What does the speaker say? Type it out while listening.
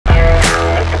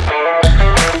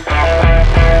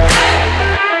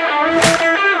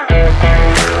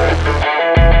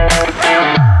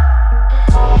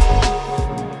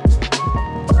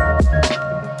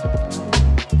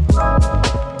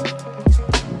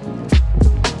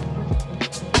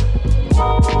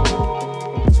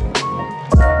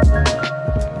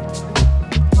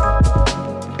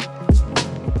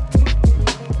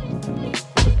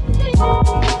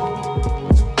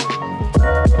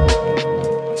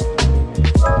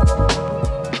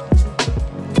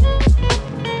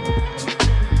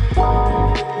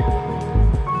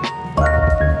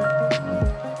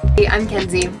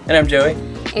And I'm Joey.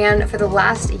 And for the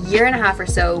last year and a half or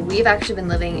so, we've actually been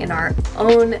living in our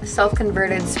own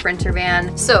self-converted Sprinter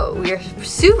van. So we are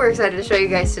super excited to show you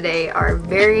guys today our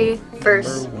very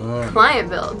first client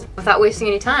build. Without wasting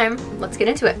any time, let's get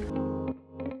into it.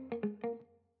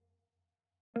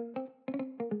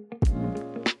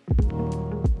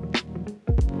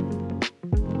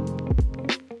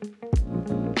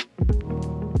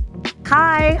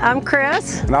 Hi, I'm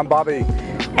Chris. And I'm Bobby.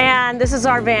 And this is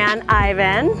our van,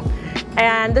 Ivan.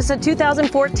 And this is a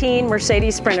 2014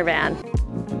 Mercedes Sprinter van.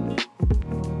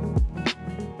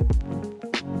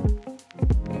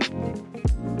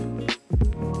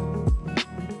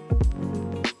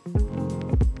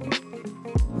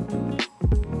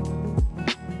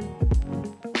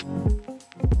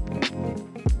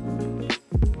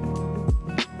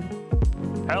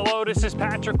 Hello, this is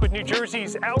Patrick with New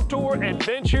Jersey's Outdoor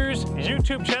Adventures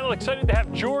YouTube channel. Excited to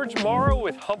have George Morrow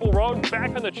with Humble Road back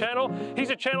on the channel.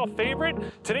 He's a channel favorite.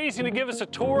 Today he's going to give us a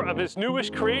tour of his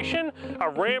newest creation, a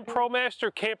Ram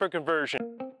ProMaster camper conversion.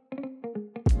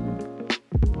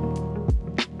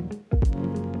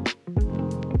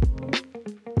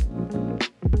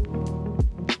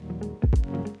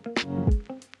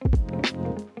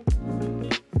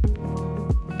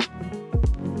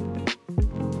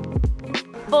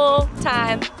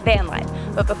 Full-time van life.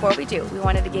 But before we do, we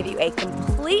wanted to give you a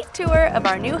complete tour of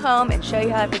our new home and show you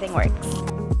how everything works.